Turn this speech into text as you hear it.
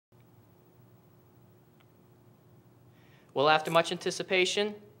Well, after much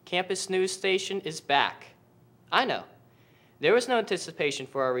anticipation, Campus News Station is back. I know. There was no anticipation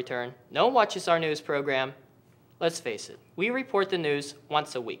for our return. No one watches our news program. Let's face it, we report the news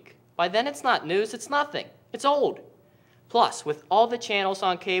once a week. By then it's not news, it's nothing. It's old. Plus, with all the channels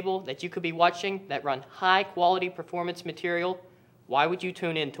on cable that you could be watching that run high-quality performance material, why would you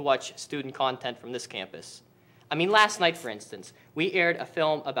tune in to watch student content from this campus? I mean, last night, for instance, we aired a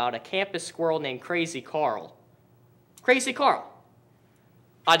film about a campus squirrel named Crazy Carl. Crazy Carl.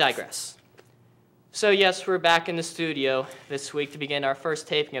 I digress. So yes, we're back in the studio this week to begin our first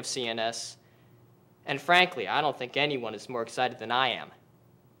taping of CNS. And frankly, I don't think anyone is more excited than I am.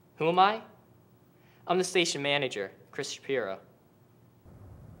 Who am I? I'm the station manager, Chris Shapiro.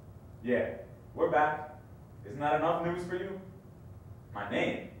 Yeah, we're back. Isn't that enough news for you? My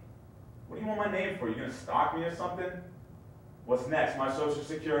name? What do you want my name for? You gonna stalk me or something? What's next? My social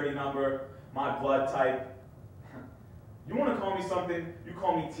security number? My blood type? You wanna call me something? You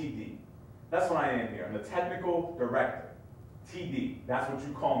call me TD. That's what I am here. I'm the technical director. TD, that's what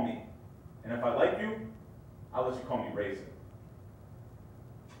you call me. And if I like you, I'll let you call me Razor.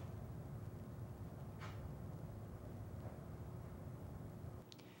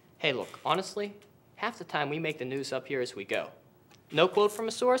 Hey, look, honestly, half the time we make the news up here as we go. No quote from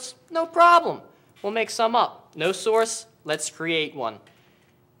a source? No problem. We'll make some up. No source? Let's create one.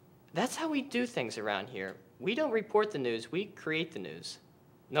 That's how we do things around here. We don't report the news, we create the news.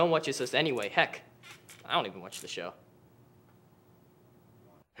 No one watches us anyway. Heck, I don't even watch the show.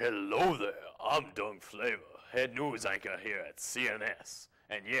 Hello there, I'm Doug Flavor, head news anchor here at CNS.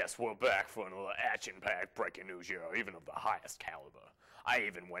 And yes, we're back for another action-packed breaking news year, even of the highest caliber. I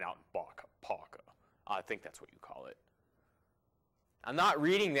even went out and bought a Parker. I think that's what you call it. I'm not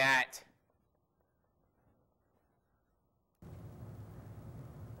reading that.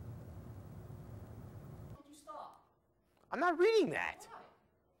 Why did you stop? I'm not reading that. Why?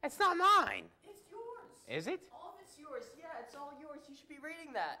 It's not mine. It's yours. Is it? All of it's yours. Yeah, it's all yours. You should be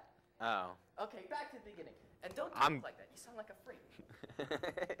reading that. Oh. Okay, back to the beginning. And don't I'm- talk like that. You sound like a freak.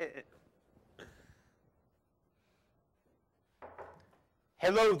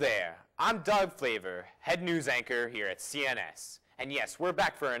 Hello there. I'm Doug Flavor, head news anchor here at CNS. And yes, we're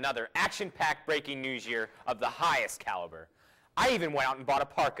back for another action-packed breaking news year of the highest caliber. I even went out and bought a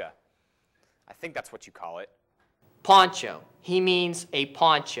parka. I think that's what you call it. Poncho. He means a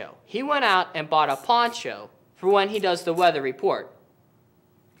poncho. He went out and bought a poncho for when he does the weather report.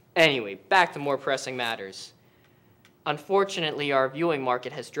 Anyway, back to more pressing matters. Unfortunately, our viewing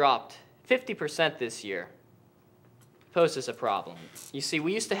market has dropped 50% this year. Poses a problem. You see,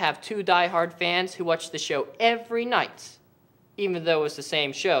 we used to have 2 diehard fans who watched the show every night, even though it was the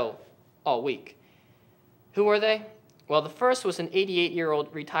same show all week. Who were they? Well, the first was an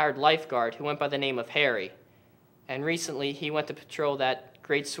 88-year-old retired lifeguard who went by the name of Harry. And recently, he went to patrol that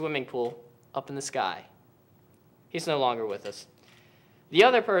great swimming pool up in the sky. He's no longer with us. The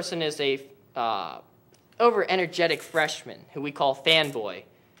other person is a over-energetic freshman who we call Fanboy.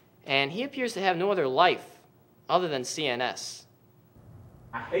 And he appears to have no other life other than CNS.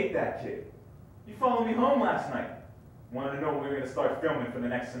 I hate that kid. He followed me home last night. Wanted to know when we were going to start filming for the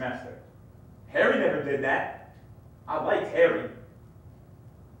next semester. Harry never did that. I liked Harry.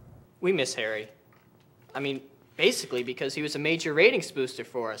 We miss Harry. I mean, basically because he was a major ratings booster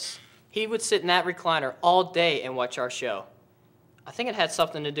for us. He would sit in that recliner all day and watch our show. I think it had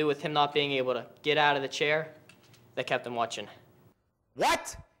something to do with him not being able to get out of the chair that kept him watching.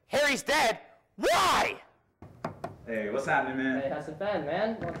 What? Harry's dead? Why? Hey, what's happening, man? Hey, how's it been,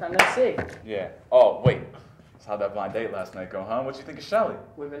 man? Long time no see. Yeah. Oh, wait. So how'd that blind date last night go, huh? What'd you think of Shelly?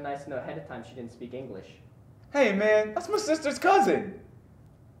 Would've been nice to know ahead of time she didn't speak English. Hey, man, that's my sister's cousin.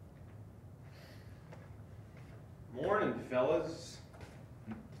 Morning, fellas.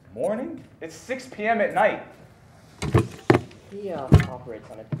 Morning? It's 6 p.m. at night. He operates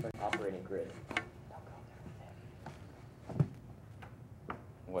on a different operating grid. Don't go there with him.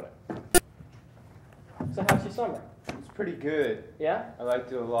 Whatever. So how's your summer? It's pretty good. Yeah? I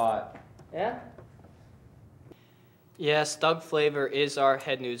liked it a lot. Yeah? Yes, Doug Flavor is our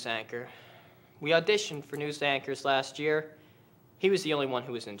head news anchor. We auditioned for news anchors last year. He was the only one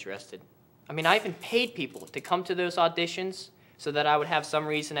who was interested. I mean, I even paid people to come to those auditions so that I would have some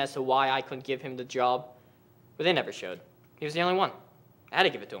reason as to why I couldn't give him the job. But they never showed. He was the only one. I had to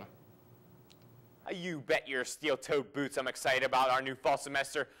give it to him. You bet your steel-toed boots I'm excited about our new fall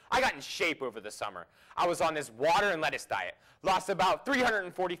semester. I got in shape over the summer. I was on this water and lettuce diet. Lost about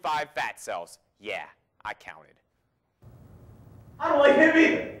 345 fat cells. Yeah, I counted. I don't like him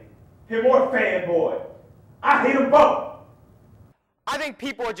either. Him or Fanboy. I hate them both. I think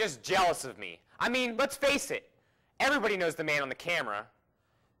people are just jealous of me. I mean, let's face it. Everybody knows the man on the camera.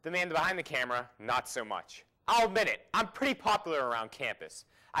 The man behind the camera, not so much. I'll admit it, I'm pretty popular around campus.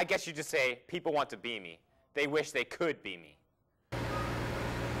 I guess you just say people want to be me. They wish they could be me.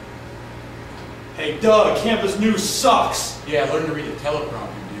 Hey Doug, campus news sucks! Yeah, learn to read a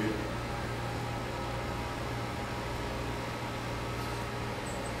teleprompter, dude.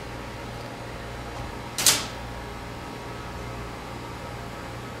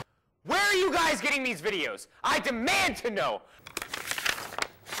 Where are you guys getting these videos? I demand to know!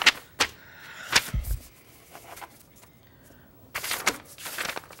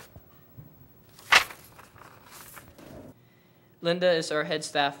 Linda is our head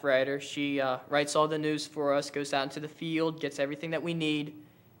staff writer. She writes all the news for us, goes out into the field, gets everything that we need.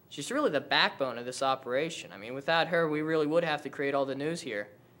 She's really the backbone of this operation. I mean, without her, we really would have to create all the news here.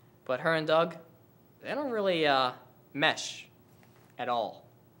 But her and Doug, they don't really mesh at all.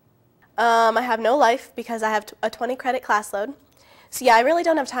 I have no life because I have a 20-credit class load. So yeah, I really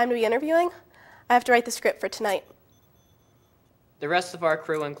don't have time to be interviewing. I have to write the script for tonight. The rest of our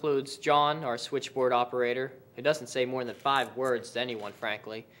crew includes John, our switchboard operator, who doesn't say more than 5 words to anyone,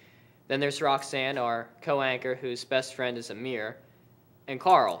 frankly. Then there's Roxanne, our co-anchor, whose best friend is Amir, and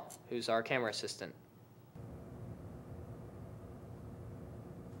Carl, who's our camera assistant.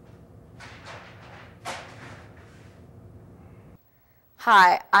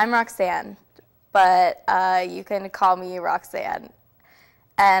 Hi, I'm Roxanne, but you can call me Roxanne,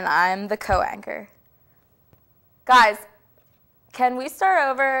 and I'm the co-anchor. Guys, can we start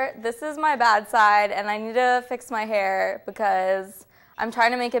over? This is my bad side, and I need to fix my hair because I'm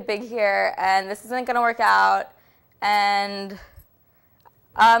trying to make it big here, and this isn't going to work out. And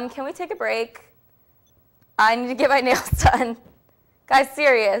can we take a break? I need to get my nails done. Guys,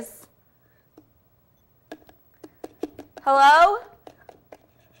 serious. Hello?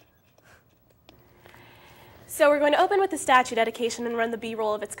 So we're going to open with the statue dedication and run the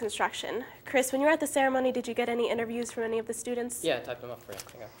B-roll of its construction. Chris, when you were at the ceremony, did you get any interviews from any of the students? Yeah, I typed them up for you.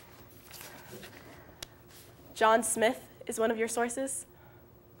 Hang on. John Smith is one of your sources?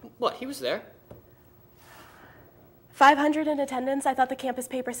 What, he was there? 500 in attendance? I thought the campus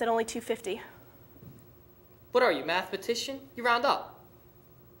paper said only 250. What are you, mathematician? You round up.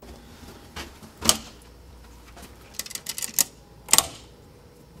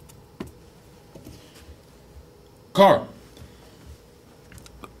 Carl.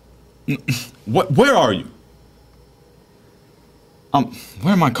 Where are you?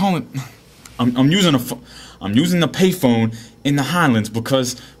 Where am I calling? I'm using I'm using the payphone in the Highlands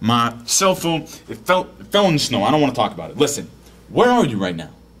because my cell phone it fell in the snow. I don't want to talk about it. Listen, where are you right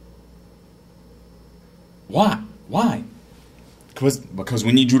now? Why? Why? Because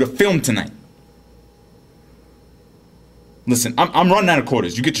we need you to film tonight. Listen, I'm running out of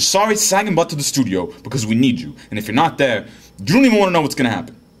quarters. You get your sorry sagging butt to the studio because we need you. And if you're not there, you don't even want to know what's going to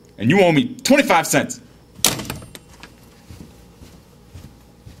happen. And you owe me 25 cents.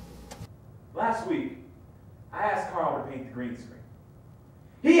 Last week, I asked Carl to paint the green screen.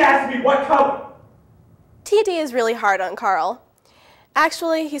 He asked me what color. TD is really hard on Carl.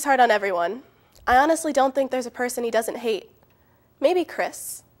 Actually, he's hard on everyone. I honestly don't think there's a person he doesn't hate. Maybe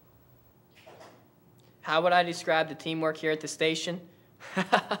Chris. How would I describe the teamwork here at the station?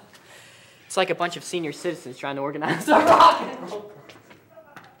 It's like a bunch of senior citizens trying to organize a rock and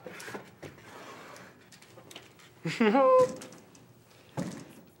roll.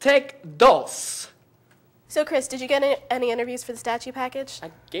 Take dos. So Chris, did you get any interviews for the statue package?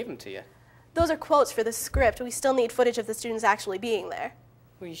 I gave them to you. Those are quotes for the script. We still need footage of the students actually being there.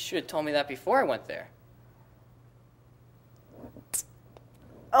 Well, you should have told me that before I went there.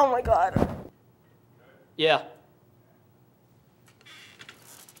 Oh my God. Yeah.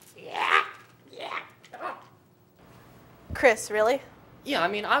 Chris, really? Yeah, I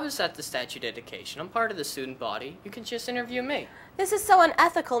mean, I was at the statue dedication. I'm part of the student body. You can just interview me. This is so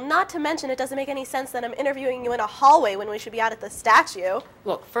unethical, not to mention it doesn't make any sense that I'm interviewing you in a hallway when we should be out at the statue.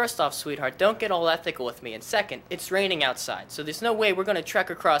 Look, first off, sweetheart, don't get all ethical with me. And second, it's raining outside, so there's no way we're going to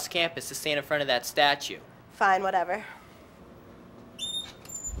trek across campus to stand in front of that statue. Fine, whatever.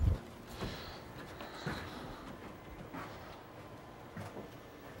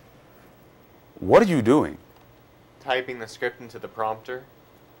 What are you doing? Typing the script into the prompter.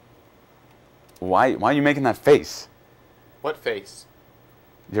 Why are you making that face? What face?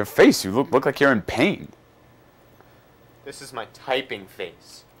 Your face, you look like you're in pain. This is my typing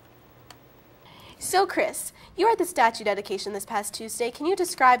face. So Chris, you were at the statue dedication this past Tuesday. Can you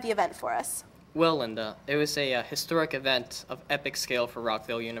describe the event for us? Well, Linda, it was a historic event of epic scale for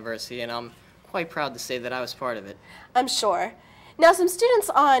Rockville University, and I'm quite proud to say that I was part of it. I'm sure. Now, some students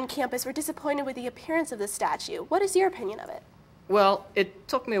on campus were disappointed with the appearance of the statue. What is your opinion of it? Well, it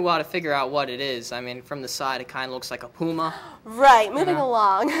took me a while to figure out what it is. I mean, from the side, it kind of looks like a puma. Right, moving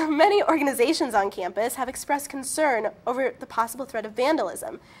along. Many organizations on campus have expressed concern over the possible threat of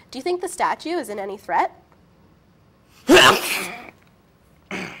vandalism. Do you think the statue is in any threat?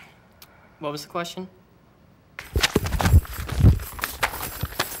 What was the question?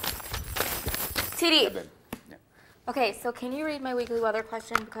 TD. Okay, so can you read my weekly weather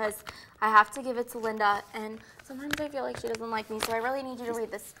question, because I have to give it to Linda, and sometimes I feel like she doesn't like me, so I really need you to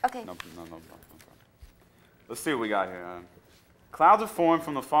read this. Okay. No. Let's see what we got here. Clouds are formed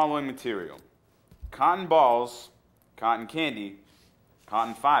from the following material: cotton balls, cotton candy,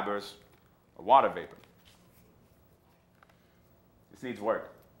 cotton fibers, or water vapor. This needs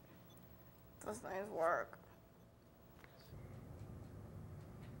work. This needs work.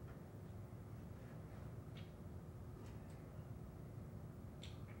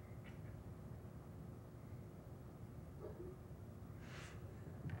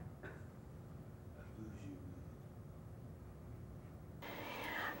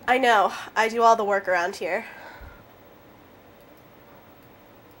 I know. I do all the work around here.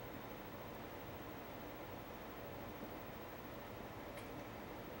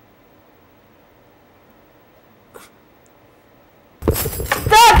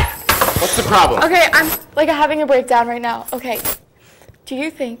 What's the problem? Okay, I'm having a breakdown right now. Okay, do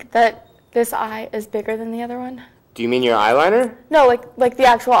you think that this eye is bigger than the other one? Do you mean your eyeliner? No, like the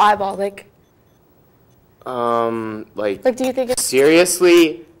actual eyeball. Do you think it's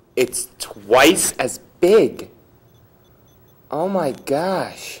Seriously? It's twice as big. Oh my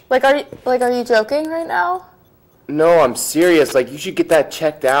gosh. are you joking right now? No, I'm serious. You should get that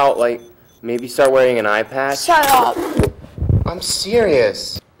checked out. Maybe start wearing an eye patch. Shut up. I'm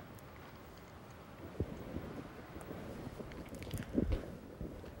serious.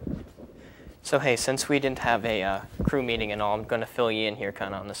 So hey, since we didn't have a crew meeting and all, I'm going to fill you in here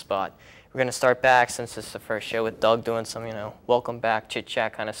kind of on the spot. We're going to start back, since it's the first show, with Doug doing some, welcome back,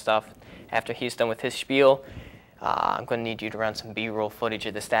 chit-chat kind of stuff. After he's done with his spiel, I'm going to need you to run some B-roll footage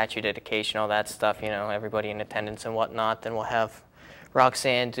of the statue dedication, all that stuff, everybody in attendance and whatnot. Then we'll have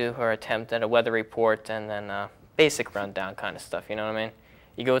Roxanne do her attempt at a weather report, and then basic rundown kind of stuff, you know what I mean?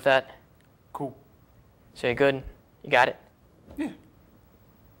 You good with that? Cool. So you good? You got it? Yeah.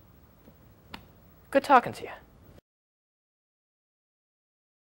 Good talking to you.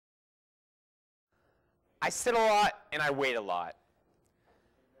 I sit a lot and I wait a lot.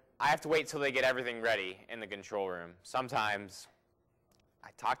 I have to wait till they get everything ready in the control room. Sometimes I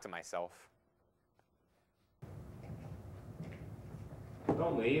talk to myself.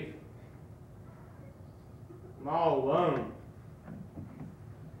 Don't leave. I'm all alone.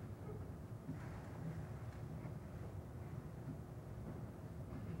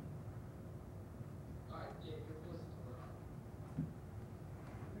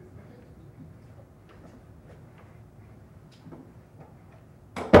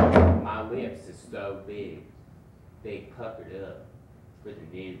 My lips are so big, they puckered up for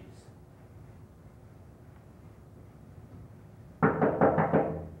the news.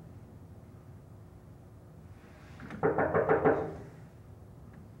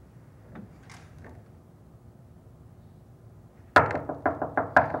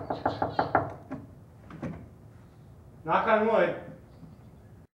 Knock on wood.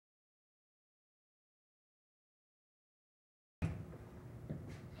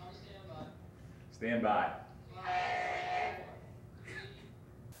 Stand by.